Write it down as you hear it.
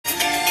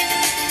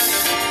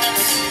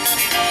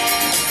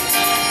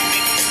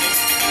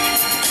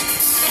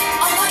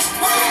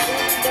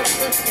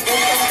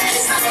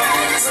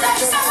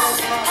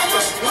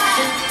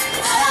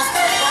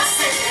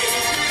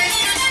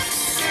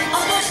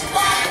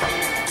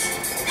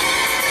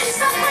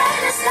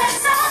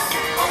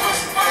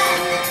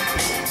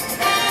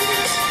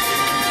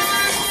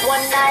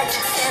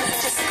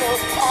Jango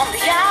on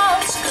the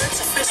outskirts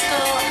of Bristol.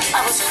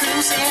 I was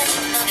cruising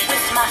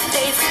with my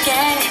favorite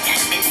gang.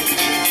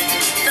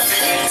 The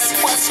place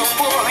was so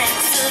boring,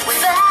 filled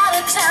without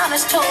a town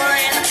is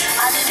touring.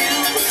 I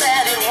knew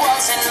that it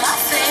wasn't my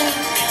thing.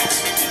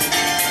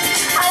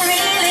 I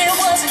really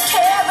wasn't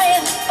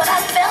caring, but I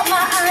felt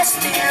my eyes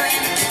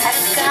staring at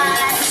a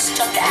guy who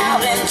stuck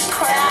out in the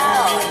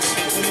crowd.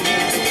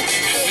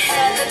 He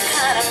had the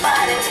kind of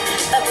body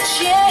that would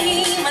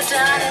shame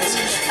Madonna's,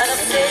 and a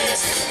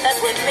face that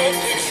would make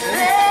any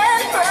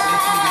man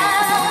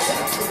proud.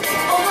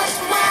 Oh, what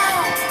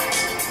wow!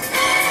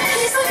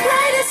 He's the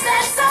greatest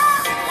dancer.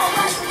 Oh,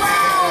 what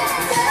wow!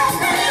 That I've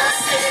ever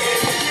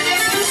seen.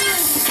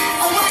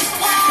 Oh, what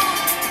wow!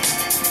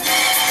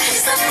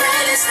 He's the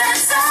greatest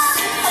dancer.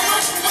 Oh,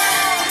 what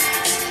wow!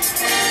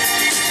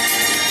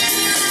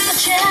 The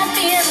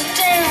champion of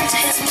dance,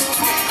 his move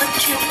will put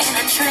you in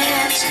a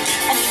trance,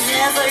 and he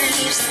never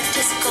leaves the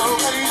disco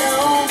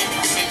alone.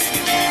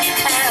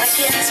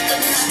 Arrogance but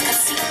not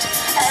conceit.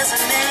 As a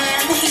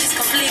man, he's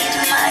complete.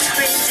 My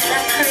crazy, I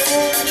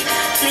crave.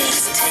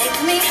 Please take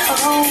me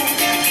home.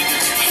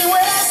 He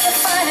wears the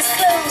finest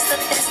clothes, the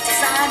best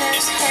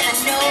designers, heaven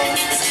knows.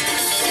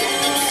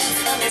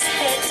 Ooh, from his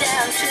head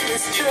down to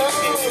his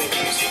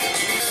toes.